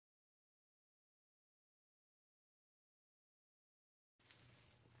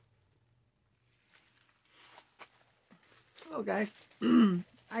Hello guys,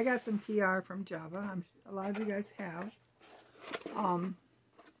 I got some PR from Java. A lot of you guys have.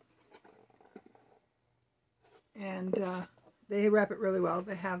 They wrap it really well.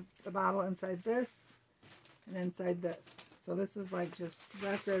 They have the bottle inside this and inside this. So this is like just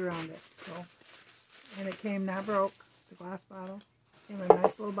wrapped right around it. So, and it came not broke. It's a glass bottle. Came in a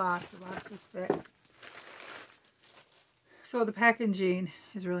nice little box. The box is thick. So the packaging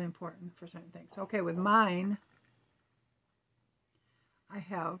is really important for certain things. Okay, with mine, I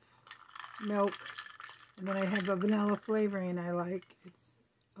have milk, and then I have a vanilla flavoring I like. It's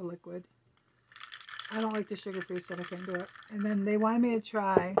a liquid. I don't like the sugar-free stuff. I can't do it. And then they wanted me to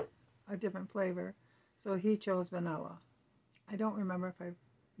try a different flavor, so he chose vanilla. I don't remember if I've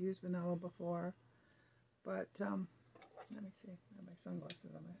used vanilla before, but let me see. I have my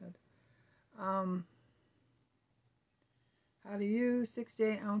sunglasses on my head. How to use 6 to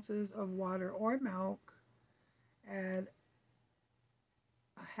 8 ounces of water or milk. Add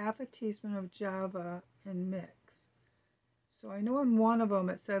half a teaspoon of Java and mix. So I know in one of them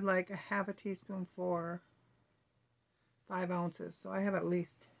it said like a half a teaspoon for 5 ounces. So I have at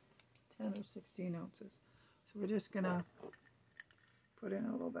least 10 or 16 ounces. So we're just gonna put in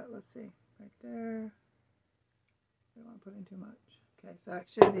a little bit. Let's see, right there. I don't want to put in too much. Okay, so that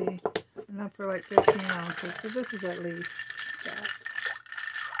should be enough for like 15 ounces because this is at least that.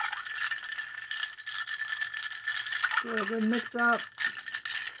 Do a good mix up.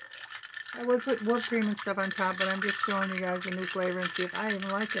 I would put whipped cream and stuff on top, but I'm just showing you guys a new flavor and see if I even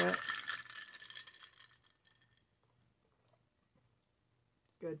like it.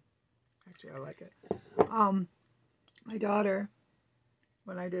 Good. Actually, I like it. My daughter,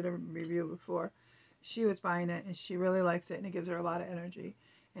 when I did a review before, she was buying it and she really likes it and it gives her a lot of energy.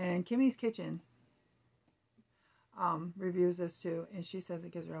 And Kimmy's Kitchen reviews this too, and she says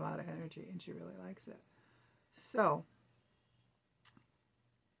it gives her a lot of energy and she really likes it. So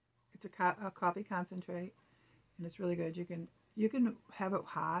it's a coffee concentrate, and it's really good. You can have it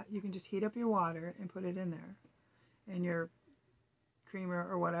hot. You can just heat up your water and put it in there, and your creamer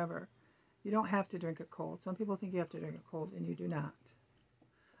or whatever. You don't have to drink it cold. Some people think you have to drink it cold, and you do not.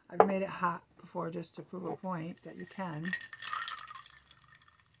 I've made it hot before just to prove a point that you can.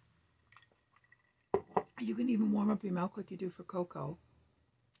 You can even warm up your milk like you do for cocoa,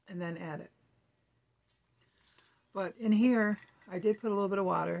 and then add it. But in here, I did put a little bit of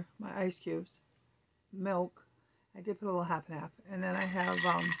water, my ice cubes, milk. I did put a little half and half. And then I have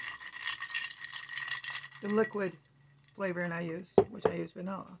the liquid flavoring I use, which I use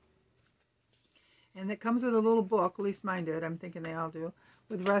vanilla. And it comes with a little book, at least mine did, I'm thinking they all do,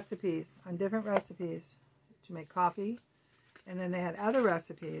 with recipes, on different recipes to make coffee. And then they had other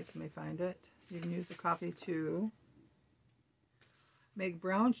recipes, let me find it. You can use the coffee to make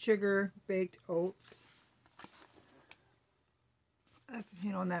brown sugar baked oats.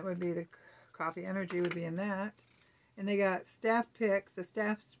 You know, and that would be the coffee energy would be in that. And they got staff picks. The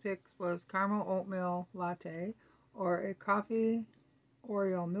staff picks was caramel oatmeal latte, or a coffee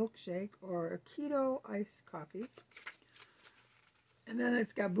Oreo milkshake, or a keto iced coffee. And then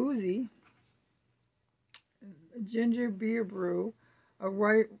it's got boozy, a ginger beer brew, a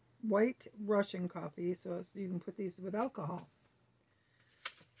white Russian coffee, so you can put these with alcohol.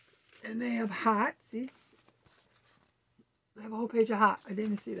 And they have hot, see? I have a whole page of hot. I didn't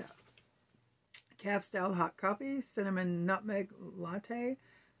even see that. Calf style hot coffee, cinnamon nutmeg latte,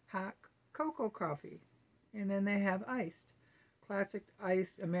 hot cocoa coffee. And then they have iced. Classic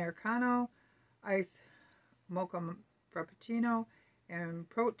iced Americano, iced mocha frappuccino, and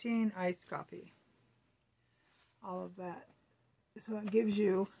protein iced coffee. All of that. So it gives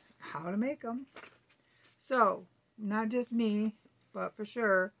you how to make them. So, not just me, but for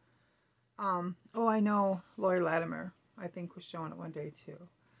sure. Oh, I know Lori Latimer, I think, was showing it one day too.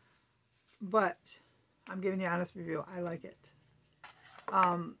 But I'm giving you an honest review. I like it.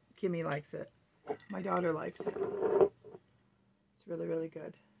 Kimmy likes it. My daughter likes it. It's really, really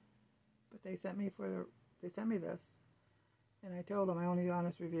good. But they sent me this, and I told them I only do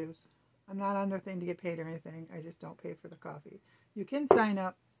honest reviews. I'm not on their thing to get paid or anything. I just don't pay for the coffee. You can sign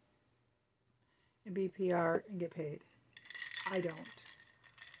up and be PR and get paid. I don't.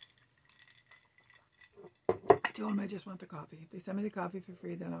 I told them I just want the coffee. If they send me the coffee for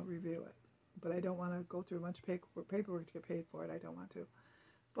free, then I'll review it. But I don't want to go through a bunch of paperwork to get paid for it. I don't want to.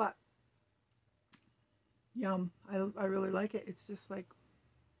 But, yum. I really like it. It's just like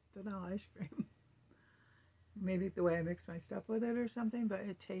vanilla ice cream. Maybe the way I mix my stuff with it or something, but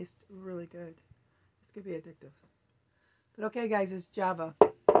it tastes really good. This could be addictive. But okay, guys, it's Java.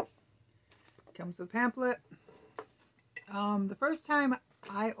 Comes with pamphlet. The first time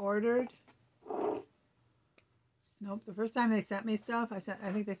I ordered Nope. The first time they sent me stuff, I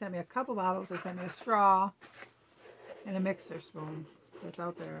think they sent me a couple bottles. They sent me a straw and a mixer spoon that's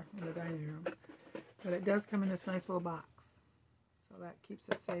out there in the dining room. But it does come in this nice little box. So that keeps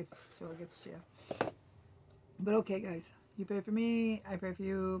it safe till it gets to you. But okay, guys. You pray for me. I pray for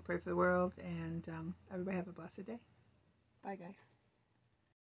you. Pray for the world. And everybody have a blessed day. Bye, guys.